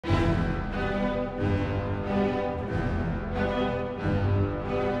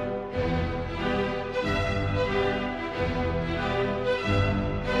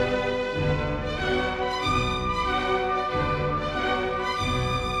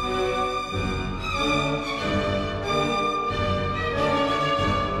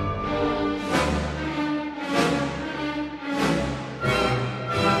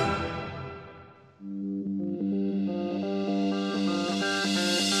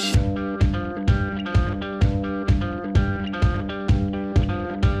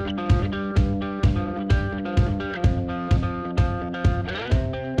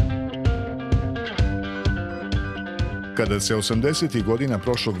Kada se 80. godina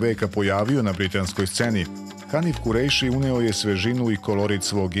prošlog veka pojavio na britanskoj sceni, Hanif Kurejši uneo je svežinu i kolorit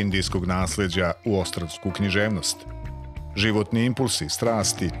svog indijskog nasleđa u ostrvsku književnost. Životni impulsi,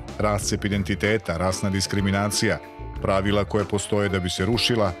 strasti, rascep identiteta, rasna diskriminacija, pravila koja postoje da bi se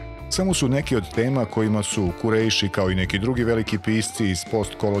rušila, samo su neki od tema kojima su Kurejši, kao i neki drugi veliki pisci iz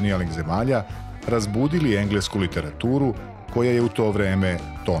postkolonijalnih zemalja, razbudili englesku literaturu koja je u to vreme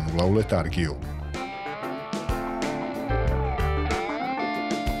tonula u letargiju.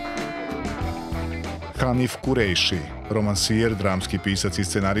 Hanif Kurejši, romansijer, dramski pisac i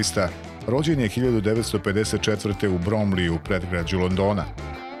scenarista, rođen je 1954. u Bromliju, predgrađu Londona.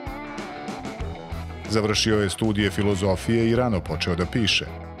 Završio je studije filozofije i rano počeo da piše.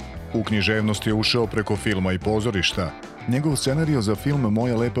 U književnost je ušao preko filma i pozorišta. Njegov scenario za film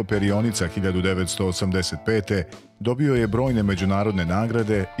Moja lepa perionica 1985. dobio je brojne međunarodne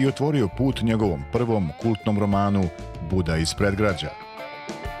nagrade i otvorio put njegovom prvom kultnom romanu Buda iz predgrađa.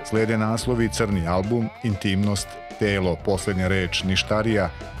 Slede naslovi Crni album, Intimnost, Telo, Poslednja reč, Ništarija,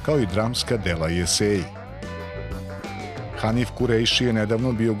 kao i dramska dela i eseji. Hanif Kurejši je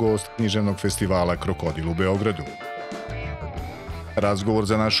nedavno bio gost književnog festivala Krokodil u Beogradu. Razgovor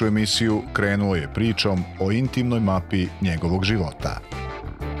za našu emisiju krenuo je pričom o intimnoj mapi njegovog života.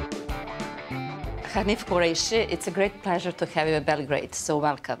 Hanif Kurejši, it's a great pleasure to have you in Belgrade, so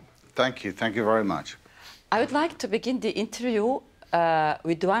welcome. Thank you very much. I would like to begin the interview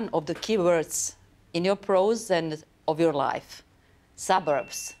with one of the key words in your prose and of your life,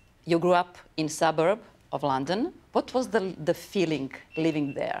 suburbs. You grew up in suburb of London. What was the feeling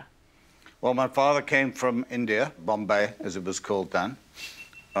living there? Well, my father came from India, Bombay, as it was called then,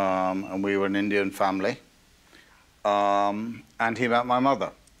 and we were an Indian family. And he met my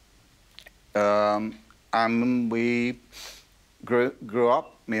mother. And we grew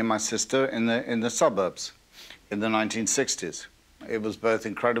up, me and my sister, in the suburbs in the 1960s. It was both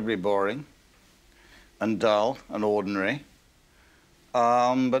incredibly boring and dull and ordinary.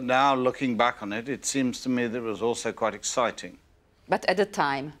 But now, looking back on it, it seems to me that it was also quite exciting. But at the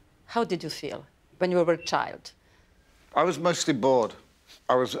time, how did you feel when you were a child? I was mostly bored.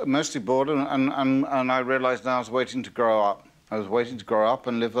 I was mostly bored, and I realized now I was waiting to grow up. I was waiting to grow up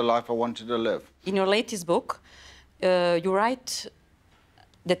and live the life I wanted to live. In your latest book, you write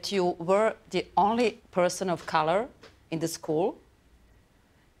that you were the only person of color in the school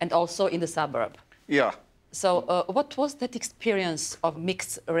and also in the suburb. Yeah. So what was that experience of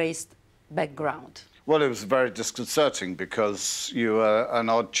mixed race background? Well, it was very disconcerting because you were an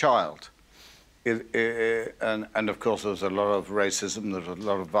odd child. And of course, there was a lot of racism, there was a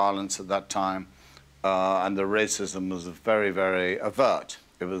lot of violence at that time. And the racism was very, very overt.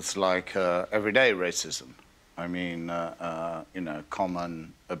 It was like everyday racism. I mean,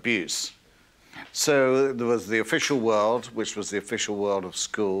 common abuse. So there was the official world, which was the official world of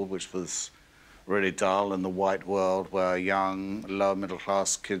school, which was really dull, and the white world where young, lower middle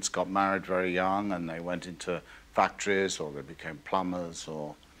class kids got married very young and they went into factories or they became plumbers,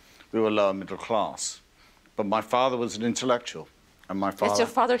 or we were lower middle class. But my father was an intellectual. And my father, it's your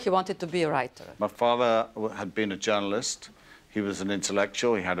father, he wanted to be a writer. My father had been a journalist. He was an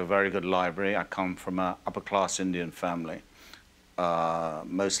intellectual. He had a very good library. I come from an upper-class Indian family,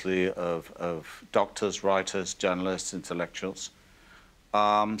 mostly of doctors, writers, journalists, intellectuals.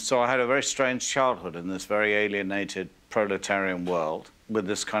 So I had a very strange childhood in this very alienated proletarian world with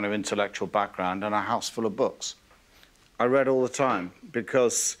this kind of intellectual background and a house full of books. I read all the time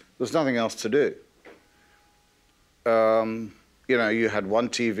because there was nothing else to do. You had one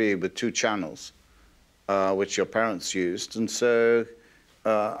TV with 2 channels, which your parents used, and so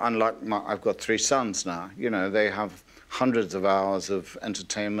unlike I've got 3 sons now, they have hundreds of hours of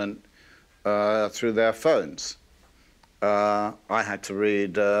entertainment through their phones. I had to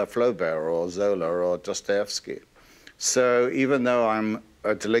read Flaubert or Zola or Dostoevsky. So even though I'm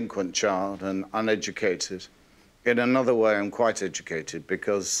a delinquent child and uneducated, in another way I'm quite educated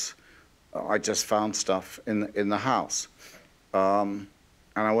because I just found stuff in the house. And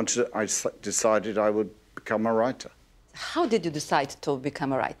I decided I would become a writer. How did you decide to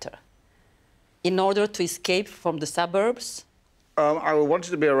become a writer? In order to escape from the suburbs? I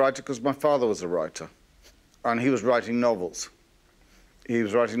wanted to be a writer because my father was a writer. And he was writing novels. He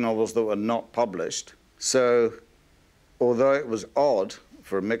was writing novels that were not published. So, although it was odd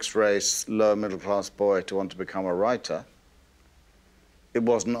for a mixed-race, lower-middle-class boy to want to become a writer, it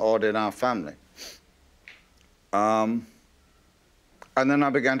wasn't odd in our family. And then I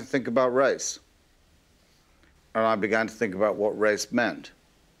began to think about race. And I began to think about what race meant.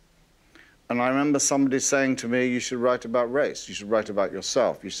 And I remember somebody saying to me, you should write about race, you should write about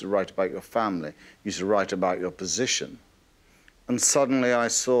yourself, you should write about your family, you should write about your position. And suddenly I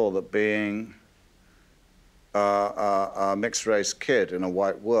saw that being a mixed-race kid in a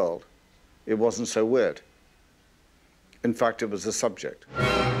white world, it wasn't so weird. In fact, it was a subject.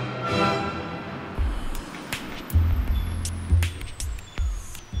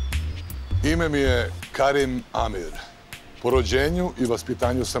 Ime mi je Karim Amir. Po rođenju i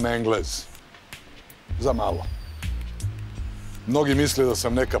vaspitanju sam Englez. Za malo. Mnogi misle da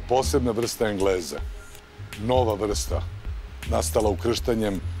sam neka posebna vrsta Engleza. Nova vrsta. Nastala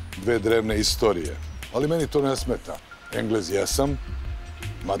ukrštanjem dve drevne istorije. Ali meni to ne smeta. Englez jesam,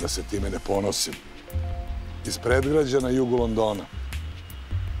 mada se time ne ponosim. Iz predgrađa na jugu Londona.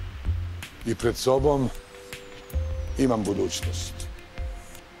 I pred sobom imam budućnost.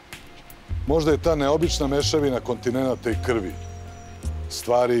 Možda je ta neobična mešavina kontinenata i krvi,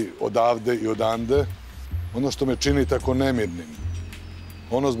 stvari odavde i odande, ono što me čini tako nemirnim,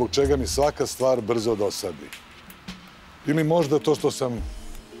 ono zbog čega mi svaka stvar brzo dosadi. Ili možda to što sam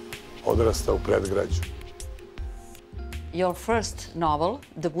odrastao u predgrađu. Your first novel,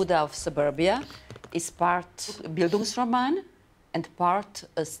 The Buddha of Suburbia, is part Bildungsroman and part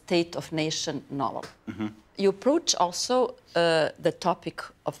a state of nation novel. You approach also the topic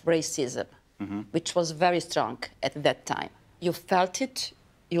of racism, which was very strong at that time. You felt it,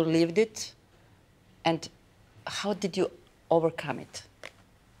 you lived it, and how did you overcome it?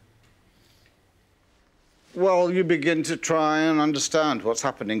 Well, you begin to try and understand what's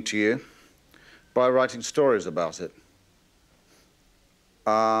happening to you by writing stories about it.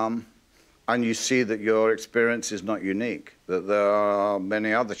 And you see that your experience is not unique, that there are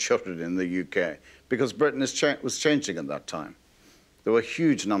many other children in the UK, because Britain was changing at that time. There were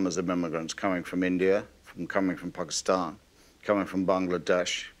huge numbers of immigrants coming from India, coming from Pakistan, coming from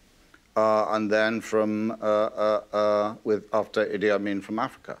Bangladesh, and then from, after Idi Amin, from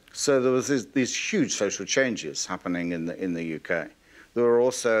Africa. So there was these huge social changes happening in the UK. There were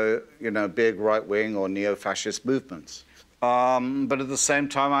also, you know, big right-wing or neo-fascist movements. But at the same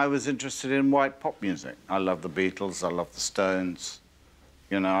time, I was interested in white pop music. I loved the Beatles, I loved the Stones.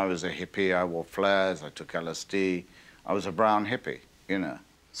 You know, I was a hippie, I wore flares, I took LSD. I was a brown hippie, you know.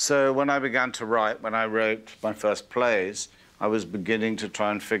 So when I began to write, when I wrote my first plays, I was beginning to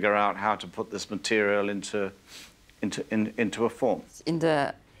try and figure out how to put this material into a form. In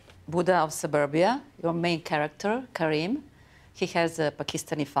the Buddha of Suburbia, your main character, Karim, he has a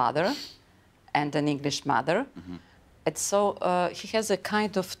Pakistani father and an English mother. And so he has a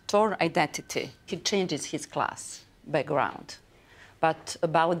kind of torn identity. He changes his class background. But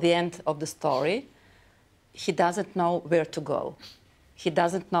about the end of the story, he doesn't know where to go. He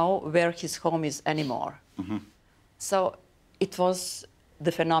doesn't know where his home is anymore. So it was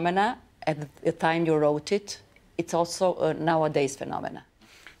the phenomena at the time you wrote it. It's also a nowadays phenomena.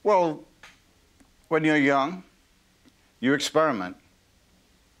 Well, when you're young, you experiment.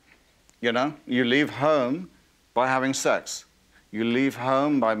 You know, you leave home by having sex. You leave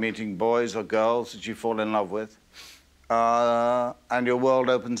home by meeting boys or girls that you fall in love with, and your world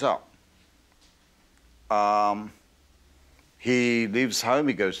opens up. He leaves home,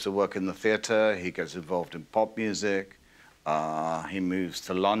 he goes to work in the theatre, he gets involved in pop music, he moves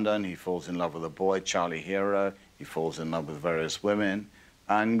to London, he falls in love with a boy, Charlie Hero, he falls in love with various women,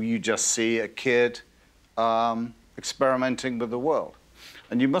 and you just see a kid experimenting with the world.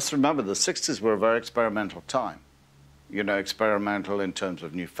 And you must remember the 60s were a very experimental time. You know, experimental in terms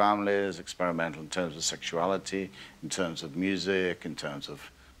of new families, experimental in terms of sexuality, in terms of music, in terms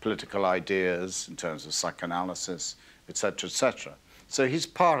of political ideas, in terms of psychoanalysis, etc., etc. So he's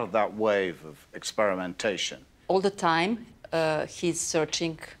part of that wave of experimentation. All the time, he's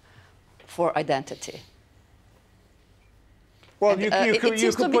searching for identity. Well, And, you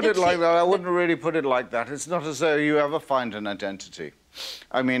could put it like that. I wouldn't really put it like that. It's not as though you ever find an identity.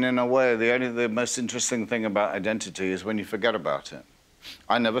 I mean, in a way, the most interesting thing about identity is when you forget about it.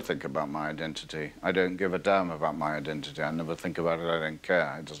 I never think about my identity. I don't give a damn about my identity. I never think about it. I don't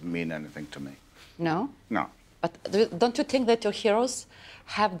care. It doesn't mean anything to me. No? No. But don't you think that your heroes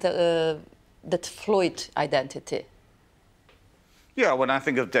have that fluid identity? Yeah, when I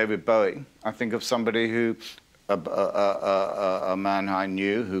think of David Bowie, I think of somebody who, a man I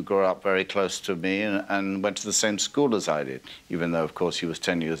knew who grew up very close to me and went to the same school as I did, even though, of course, he was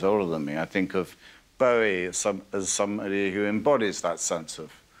 10 years older than me. I think of Bowie as somebody who embodies that sense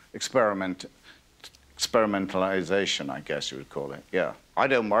of experimentalization, I guess you would call it, yeah. I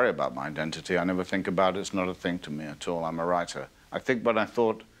don't worry about my identity. I never think about it. It's not a thing to me at all. I'm a writer. I think when I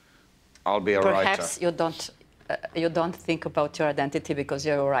thought I'll be a writer. Perhaps you don't think about your identity because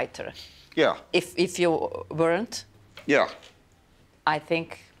you're a writer. Yeah. If you weren't, yeah, I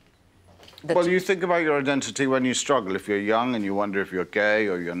think Well, you think about your identity when you struggle. If you're young and you wonder if you're gay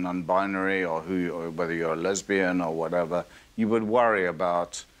or you're non-binary or whether you're a lesbian or whatever, you would worry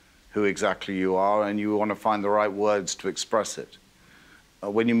about who exactly you are, and you want to find the right words to express it.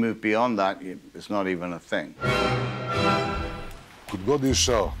 When you move beyond that, it's not even a thing. Kud god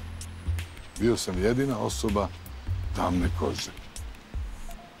išao, bio sam jedina osoba tamne kože.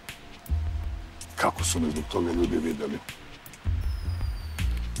 Kako su me zbog toga ljudi videli?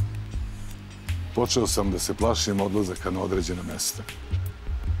 Počeo sam da se plašim odlazaka na određena mesta.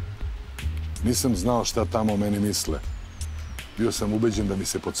 Nisam znao šta tamo o meni misle. Bio sam ubeđen da mi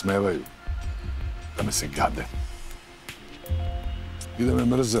se podsmevaju, da me se gade i da me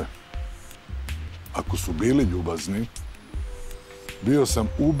mrze. Ako su bili ljubazni, bio sam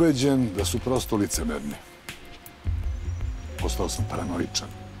ubeđen da su prosto licemerni. Postao sam paranoičan.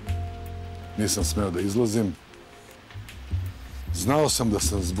 Nisam smeo da izlazim. Znao sam da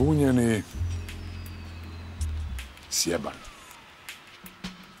sam zbunjen i sjeban.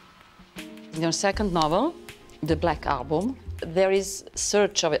 In your second novel, The Black Album, there is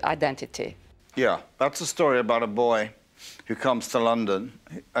search of identity. Yeah, that's a story about a boy who comes to London,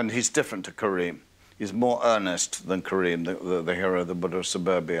 and he's different to Kareem. He's more earnest than Kareem, the hero of the Buddha of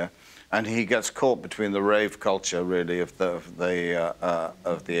Suburbia, and he gets caught between the rave culture, really, of the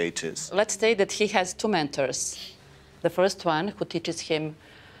 80s. Let's say that he has two mentors. The first one, who teaches him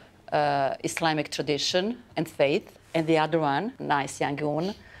Islamic tradition and faith, and the other one, nice young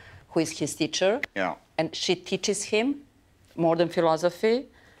woman, who is his teacher. Yeah. And she teaches him modern philosophy.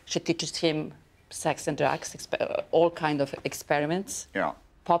 She teaches him sex and drugs, all kind of experiments. Yeah.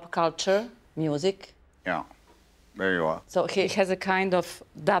 Pop culture, music. Yeah. There you are. So he has a kind of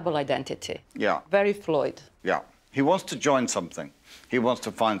double identity. Yeah. Very fluid. Yeah. He wants to join something. He wants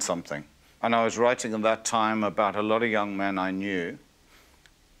to find something. And I was writing at that time about a lot of young men I knew,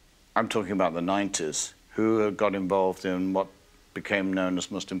 I'm talking about the 90s, who had got involved in what became known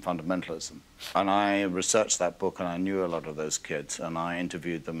as Muslim fundamentalism. And I researched that book, and I knew a lot of those kids, and I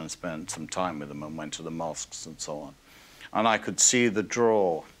interviewed them and spent some time with them and went to the mosques and so on. And I could see the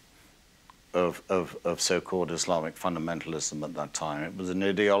draw of so-called Islamic fundamentalism at that time. It was an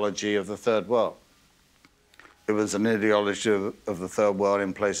ideology of the third world. It was an ideology of the third world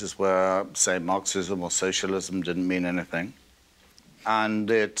in places where, say, Marxism or socialism didn't mean anything. And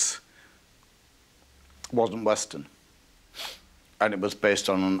it wasn't Western. And it was based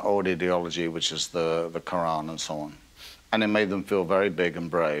on an old ideology, which is the Quran and so on. And it made them feel very big and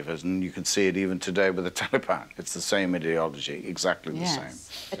brave. And you can see it even today with the Taliban. It's the same ideology, exactly the same.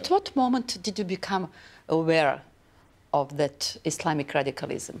 At what moment did you become aware of that Islamic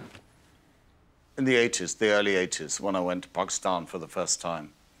radicalism? In the 80s, the early 80s, when I went to Pakistan for the first time,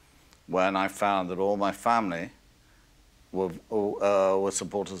 when I found that all my family were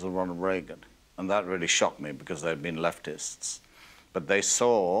supporters of Ronald Reagan. And that really shocked me because they'd been leftists. But they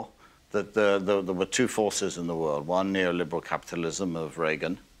saw that there were two forces in the world. One, neoliberal capitalism of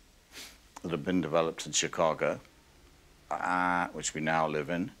Reagan that had been developed in Chicago, which we now live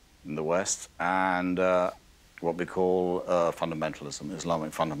in the West, and what we call fundamentalism,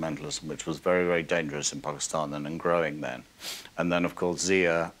 Islamic fundamentalism, which was very, very dangerous in Pakistan and growing then. And then, of course,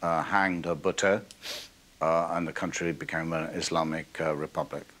 Zia hanged Bhutto, and the country became an Islamic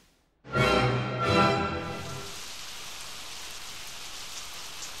republic.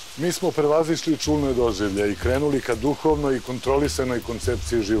 Mi smo prevazišli čulne doživlje i krenuli ka duhovnoj i kontrolisanoj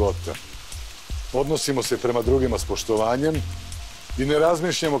koncepciji života. Odnosimo se prema drugima s poštovanjem i ne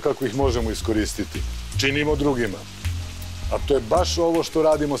razmišljamo kako ih možemo iskoristiti. Činimo drugima. A to je baš ovo što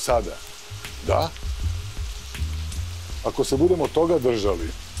radimo sada. Da? Ako se budemo toga držali,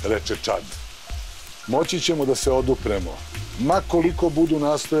 reče Čad, moći ćemo da se odupremo, ma koliko budu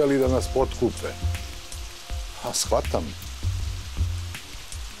nastojali da nas potkupe. A shvatam.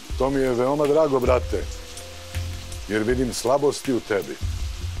 To mi je veoma drago, brate, jer vidim slabosti u tebi.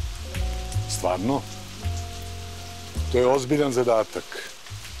 Stvarno? To je ozbiljan zadatak.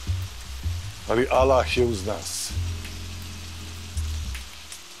 Ali Allah je uz nas.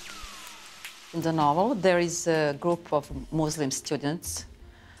 In the novel, there is a group of Muslim students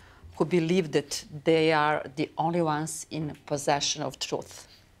who believe that they are the only ones in possession of truth.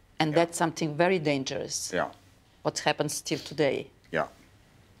 And that's something very dangerous. Yeah. What happens still today. Yeah.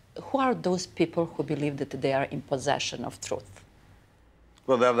 Who are those people who believe that they are in possession of truth?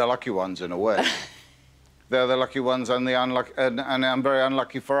 Well, they're the lucky ones in a way. They're the lucky ones and the unlucky, and very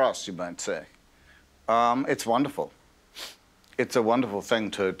unlucky for us, you might say. It's wonderful. It's a wonderful thing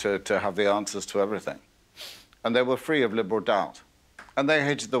to have the answers to everything. And they were free of liberal doubt. And they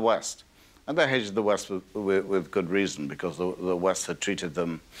hated the West. And they hated the West with good reason, because the West had treated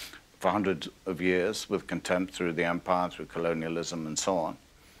them for hundreds of years with contempt through the empire, through colonialism and so on,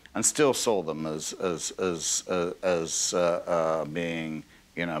 and still saw them as being,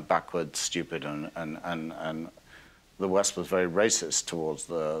 you know, backward, stupid, and the West was very racist towards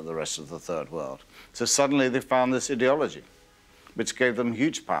the rest of the third world. So suddenly they found this ideology, which gave them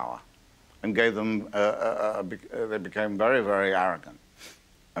huge power, and gave them, they became very, very arrogant,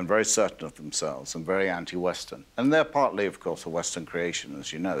 and very certain of themselves, and very anti-Western. And they're partly, of course, a Western creation,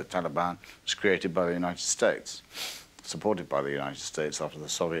 as you know. The Taliban was created by the United States, supported by the United States after the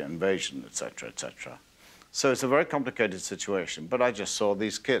Soviet invasion, etc., etc. So it's a very complicated situation, but I just saw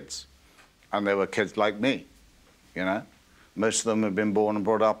these kids, and they were kids like me, you know. Most of them had been born and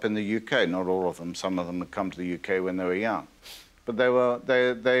brought up in the UK, not all of them. Some of them had come to the UK when they were young. But they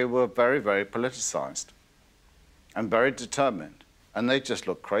were very, very politicized and very determined. And they just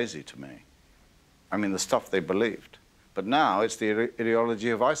looked crazy to me. I mean, the stuff they believed. But now it's the ideology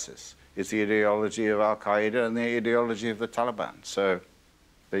of ISIS. It's the ideology of Al-Qaeda and the ideology of the Taliban. So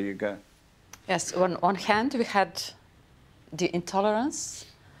there you go. Yes, on one hand, we had the intolerance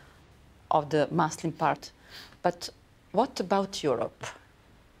of the Muslim part. But what about Europe?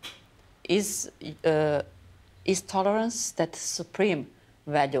 Is tolerance that supreme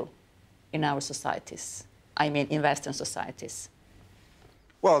value in our societies? I mean, in Western societies.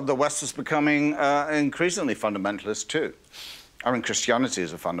 Well, the West is becoming increasingly fundamentalist too. I mean, Christianity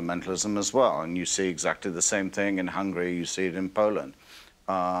is a fundamentalism as well, and you see exactly the same thing in Hungary, you see it in Poland.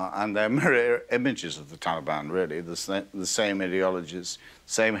 And they're mirror images of the Taliban, really, the same ideologies,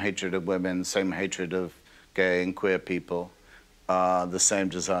 same hatred of women, same hatred of gay and queer people, the same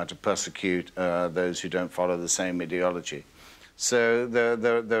desire to persecute those who don't follow the same ideology. So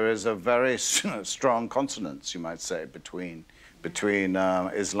there is a very strong consonance, you might say, between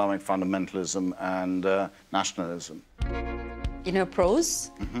Islamic fundamentalism and nationalism. In your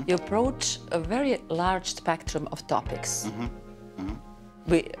prose, you approach a very large spectrum of topics.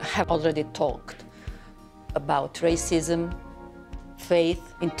 We have already talked about racism, faith,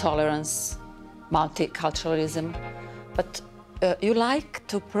 intolerance, multiculturalism, but you like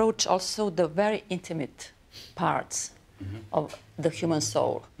to approach also the very intimate parts of the human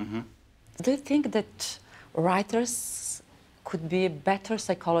soul. Do you think that writers could be a better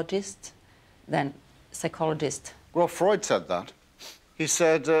psychologist than psychologists? Well, Freud said that. He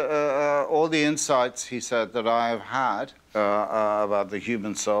said all the insights, he said, that I have had about the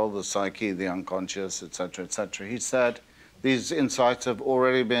human soul, the psyche, the unconscious, etc., etc., he said these insights have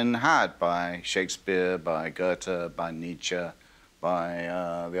already been had by Shakespeare, by Goethe, by Nietzsche, by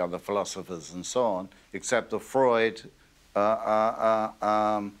the other philosophers and so on, except that Freud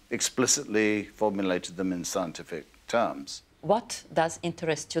explicitly formulated them in scientific terms. What does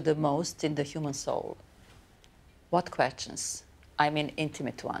interest you the most in the human soul? What questions? I mean,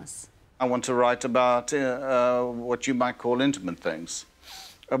 intimate ones. I want to write about what you might call intimate things,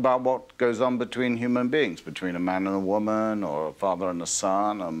 about what goes on between human beings, between a man and a woman, or a father and a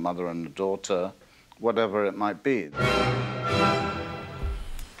son, a mother and a daughter, whatever it might be.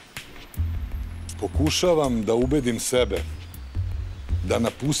 Pokušavam da ubedim sebe da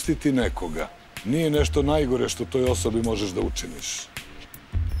napustiti nekoga nije nešto najgore što toj osobi možeš da učiniš.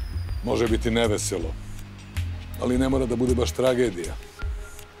 Može biti neveselo, ali ne mora da bude baš tragedija.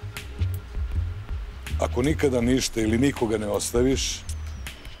 Ako nikada ništa ili nikoga ne ostaviš,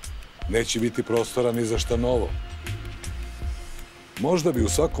 neće biti prostora ni za šta novo. Možda bi u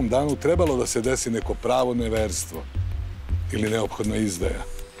svakom danu trebalo da se desi neko pravo neverstvo ili neophodna izdaja.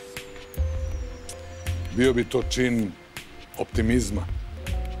 Bio bi to čin optimizma,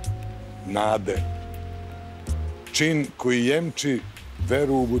 nade, čin koji jemči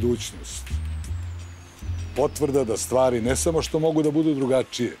veru u budućnost. Potvrda da stvari ne samo što mogu da budu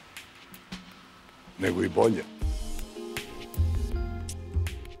drugačije, nego i bolje.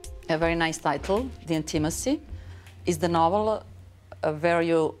 A very nice title, The Intimacy, is the novel where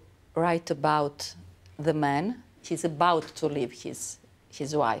you write about the man. He's about to leave his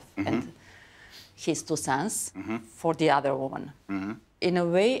wife and his two sons for the other woman. In a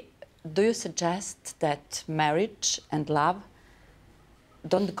way, do you suggest that marriage and love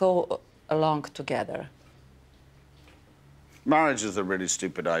don't go along together? Marriage is a really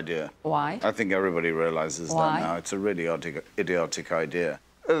stupid idea. Why? I think everybody realizes that now. It's a really idiotic idea.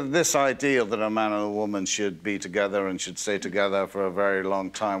 This idea that a man and a woman should be together and should stay together for a very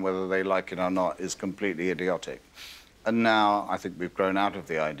long time, whether they like it or not, is completely idiotic. And now I think we've grown out of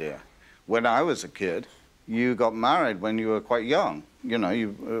the idea. When I was a kid, you got married when you were quite young. You know,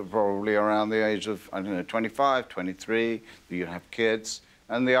 you were probably around the age of, I don't know, 25, 23, you'd have kids.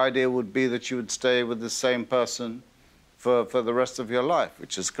 And the idea would be that you would stay with the same person for the rest of your life,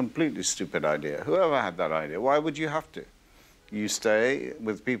 which is a completely stupid idea. Whoever had that idea, why would you have to? You stay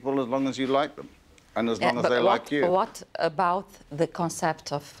with people as long as you like them, and as long as they like you. What about the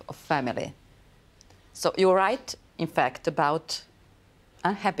concept of family? So you write, in fact, about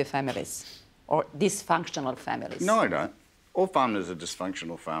unhappy families or dysfunctional families. No, I don't. All families are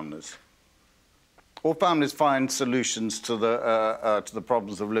dysfunctional families. All families find solutions to the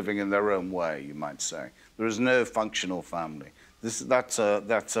problems of living in their own way, you might say. There is no functional family.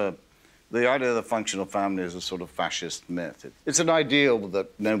 The idea of the functional family is a sort of fascist myth. It's an ideal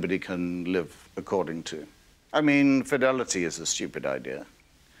that nobody can live according to. I mean, fidelity is a stupid idea.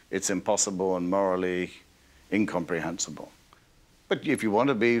 It's impossible and morally incomprehensible. But if you want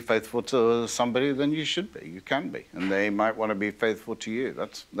to be faithful to somebody, then you should be. You can be. And they might want to be faithful to you.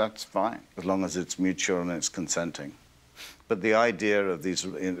 That's fine, as long as it's mutual and it's consenting. But the idea of these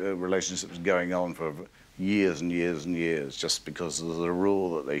relationships going on for years and years and years just because there's a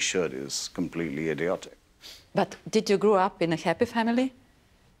rule that they should is completely idiotic. But did you grow up in a happy family?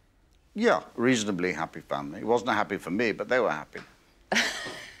 Yeah, reasonably happy family. It wasn't happy for me, but they were happy.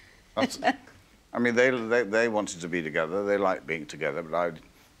 I mean, they wanted to be together. They liked being together, but I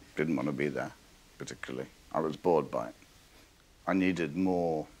didn't want to be there, particularly. I was bored by it. I needed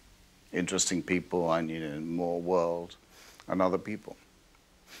more interesting people. I needed more world and other people.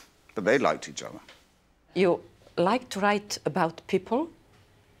 But they liked each other. You like to write about people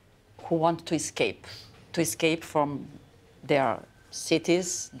who want to escape from their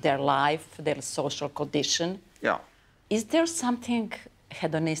cities, their life, their social condition. Yeah. Is there something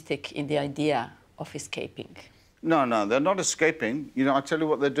hedonistic in the idea of escaping? No, no, they're not escaping. You know, I tell you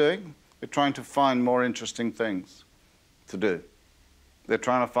what they're doing. They're trying to find more interesting things to do. They're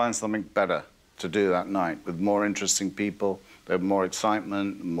trying to find something better to do that night with more interesting people. They have more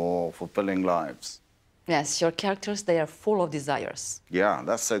excitement, more fulfilling lives. Yes, your characters, they are full of desires. Yeah,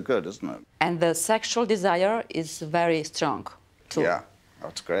 that's so good, isn't it? And the sexual desire is very strong, too. Yeah,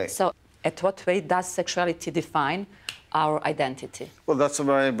 that's great. So, at what way does sexuality define our identity? Well, that's a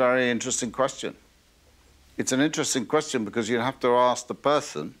very, very interesting question. It's an interesting question because you have to ask the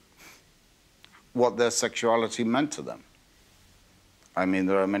person what their sexuality meant to them. I mean,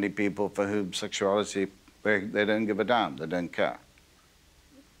 there are many people for whom sexuality, they don't give a damn, they don't care.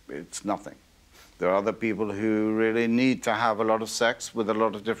 It's nothing. There are other people who really need to have a lot of sex with a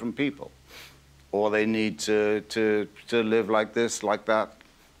lot of different people. Or they need to live like this, like that,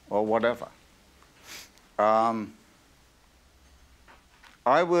 or whatever.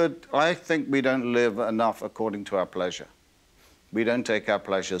 I think we don't live enough according to our pleasure. We don't take our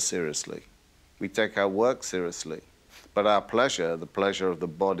pleasure seriously. We take our work seriously. But our pleasure, the pleasure of the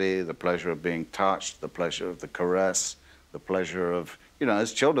body, the pleasure of being touched, the pleasure of the caress, the pleasure of, you know,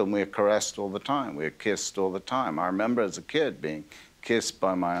 as children we are caressed all the time, we are kissed all the time. I remember as a kid being kissed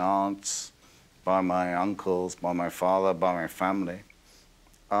by my aunts, by my uncles, by my father, by my family.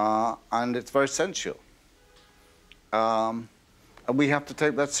 And it's very sensual. And we have to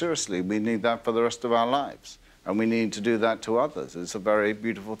take that seriously. We need that for the rest of our lives. And we need to do that to others. It's a very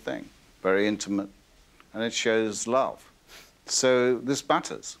beautiful thing, very intimate, and it shows love. So this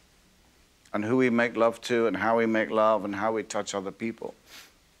matters. And who we make love to, and how we make love, and how we touch other people.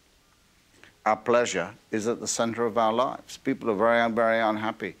 Our pleasure is at the center of our lives. People are very, very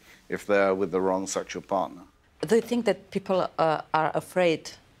unhappy if they're with the wrong sexual partner. Do you think that people are afraid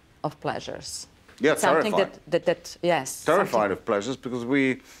of pleasures? Yeah, something terrified. Yes. Terrified of pleasures because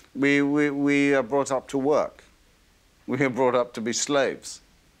we are brought up to work. We are brought up to be slaves.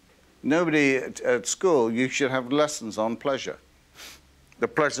 Nobody at school, you should have lessons on pleasure. The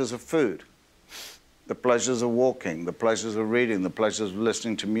pleasures of food, the pleasures of walking, the pleasures of reading, the pleasures of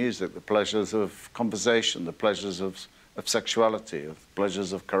listening to music, the pleasures of conversation, the pleasures of sexuality, the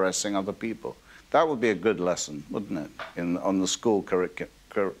pleasures of caressing other people. That would be a good lesson, wouldn't it, on the school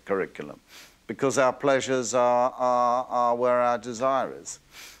curriculum? Because our pleasures are where our desire is.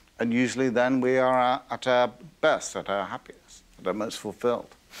 And usually then we are at our best, at our happiest, at our most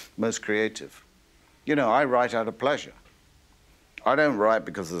fulfilled, most creative. You know, I write out of pleasure. I don't write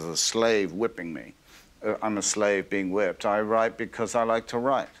because there's a slave whipping me. I'm a slave being whipped. I write because I like to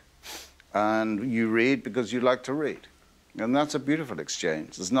write. And you read because you like to read. And that's a beautiful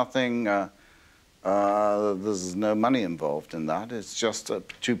exchange. There's nothing, there's no money involved in that. It's just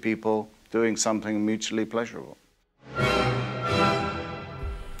two people doing something mutually pleasurable.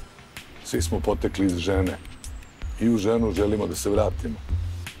 Svi smo potekli iz žene i u ženu želimo da se vratimo.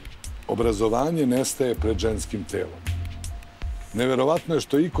 Obrazovanje nestaje pred ženskim telom. Neverovatno je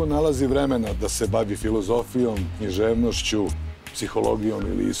što iko nalazi vremena da se bavi filozofijom, književnošću, psihologijom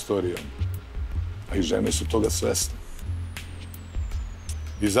ili istorijom. A i žene su toga svesne.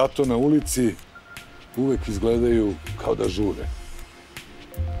 I zato na ulici uvek izgledaju kao da žure.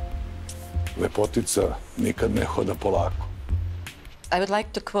 Lepotica nikad ne hoda polako. I would like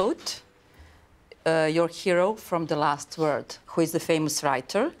to quote your hero from The Last Word, who is the famous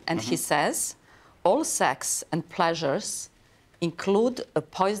writer, and he says, all sex and pleasures include a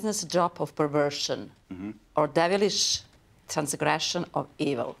poisonous drop of perversion or devilish transgression of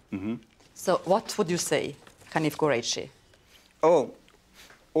evil. So what would you say, Hanif Kureishi? Oh,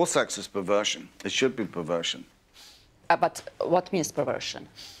 all sex is perversion. It should be perversion. But what means perversion?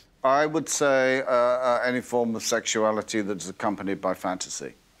 I would say any form of sexuality that is accompanied by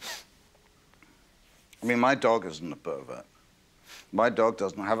fantasy. I mean, my dog isn't a pervert. My dog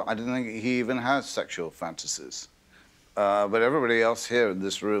doesn't have, I don't think he even has sexual fantasies. But everybody else here in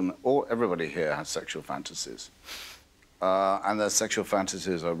this room, everybody here has sexual fantasies. And their sexual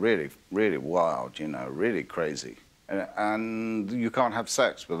fantasies are really, really wild, you know, really crazy. And you can't have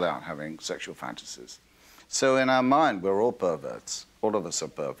sex without having sexual fantasies. So in our mind, we're all perverts. All of us are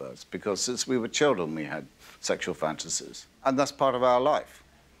perverts, because since we were children, we had sexual fantasies. And that's part of our life.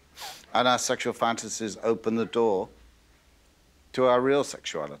 And our sexual fantasies open the door to our real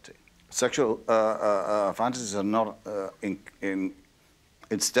sexuality. Sexual fantasies are not,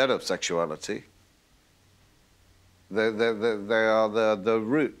 instead of sexuality, they are the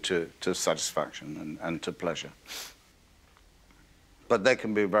route to satisfaction and to pleasure. But they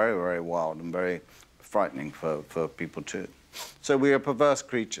can be very, very wild and very frightening for people too. So we are perverse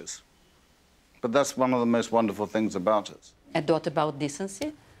creatures. But that's one of the most wonderful things about us. And what about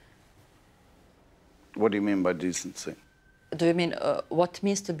decency? What do you mean by decency? Do you mean what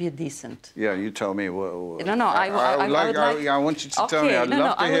means to be decent? Yeah, you tell me. No, I want you to tell me.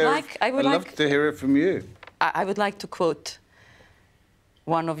 I'd love to hear it from you. I would like to quote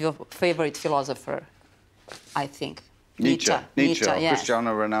one of your favorite philosophers, I think. Nietzsche. Yes.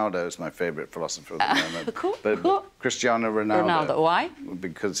 Cristiano Ronaldo is my favorite philosopher at the moment. Who? Cristiano Ronaldo. Why?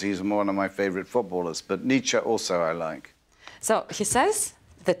 Because he's one of my favorite footballers. But Nietzsche also I like. So he says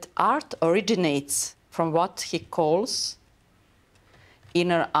that art originates from what he calls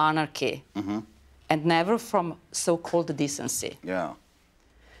inner anarchy and never from so-called decency. Yeah.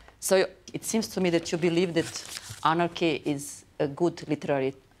 So it seems to me that you believe that anarchy is a good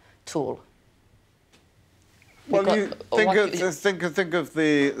literary tool. Well, you think of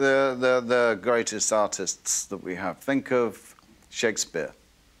the greatest artists that we have. Think of Shakespeare.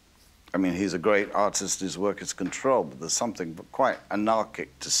 I mean, he's a great artist, his work is controlled, but there's something quite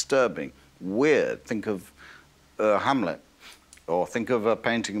anarchic, disturbing, weird. Think of Hamlet, or think of a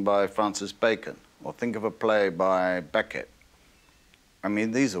painting by Francis Bacon, or think of a play by Beckett. I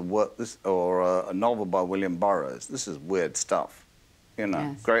mean, these are or a novel by William Burroughs. This is weird stuff. You know,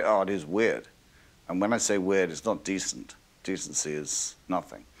 yes. Great art is weird. And when I say weird, it's not decent. Decency is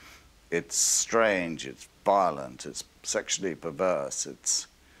nothing. It's strange, it's violent, it's sexually perverse, it's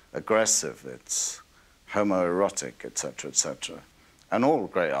aggressive, it's homoerotic, etc., etc. And all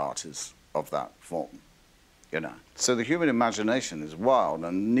great art is of that form, you know. So the human imagination is wild,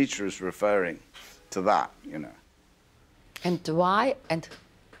 and Nietzsche is referring to that, you know. And why and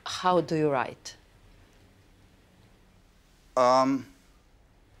how do you write?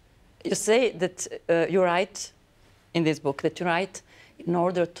 You say that you write in this book, that you write in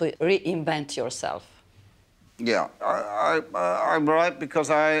order to reinvent yourself. Yeah, I write because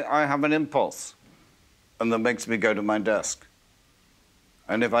I have an impulse, and that makes me go to my desk.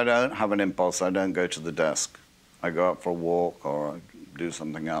 And if I don't have an impulse, I don't go to the desk. I go out for a walk or I do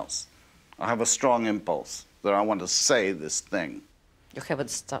something else. I have a strong impulse that I want to say this thing. You have a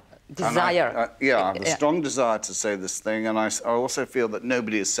desire. I have a strong desire to say this thing, and I also feel that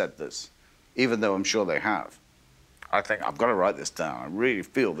nobody has said this, even though I'm sure they have. I think, I've got to write this down. I really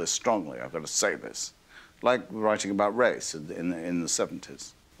feel this strongly. I've got to say this. Like writing about race in the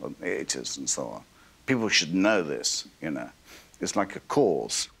 70s, or the 80s, and so on. People should know this, you know. It's like a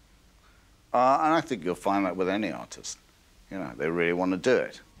cause. And I think you'll find that with any artist. You know, they really want to do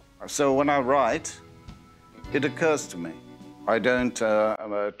it. So when I write, it occurs to me. I don't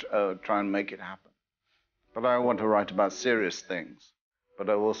try and make it happen. But I want to write about serious things. But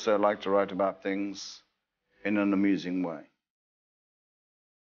I also like to write about things in an amusing way.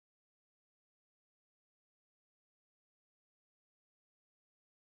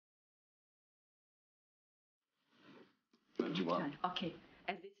 Okay,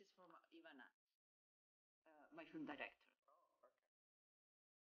 and this is from Ivana, my film director.